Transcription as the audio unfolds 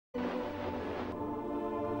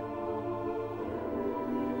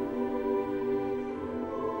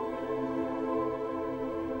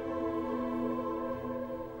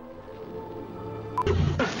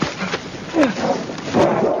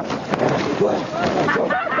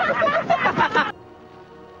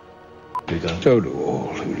So do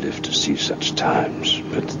all who live to see such times,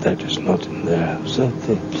 but that is not in theirs.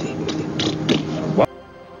 What?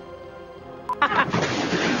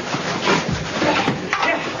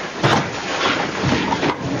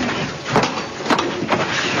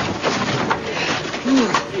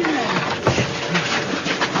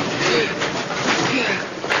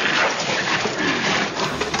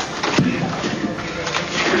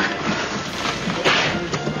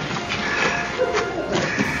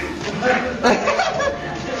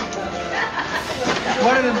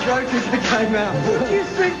 One of them jokers that came out. What do you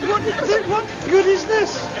think? What good is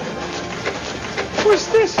this? What's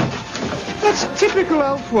this? That's typical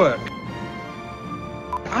elf work.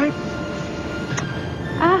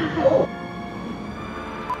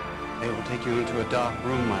 They will take you into a dark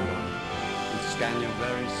room, my lord, and scan your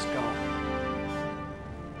very skull.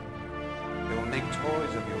 They will make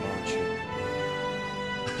toys of your lordship.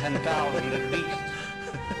 10,000 at least,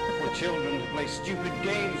 for children to play stupid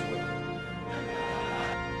games with.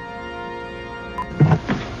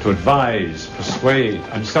 To advise, persuade.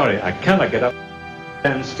 I'm sorry, I cannot get up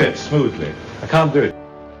and step smoothly. I can't do it.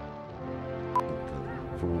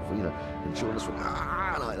 For you know, and sure this one,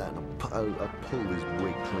 like that, and I pull his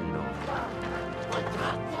wig clean off.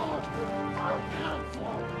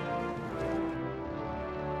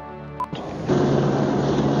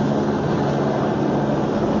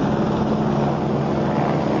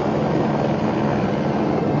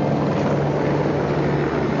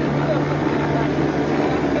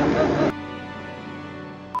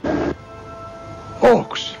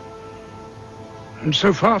 Orcs. And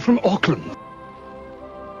so far from Auckland.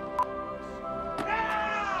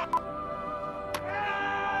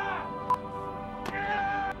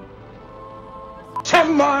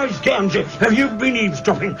 10 miles, Guernsey. Have you been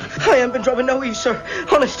eavesdropping? I haven't been dropping no eaves, sir.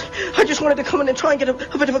 Honest. I just wanted to come in and try and get a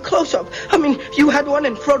bit of a close-up. I mean, you had one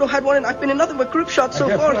and Frodo had one and I've been in nothing but group shots so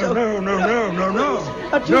far. So... No.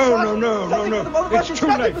 It's too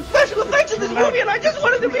late. Special effects in this movie and I just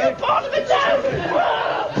wanted to be a part of it too.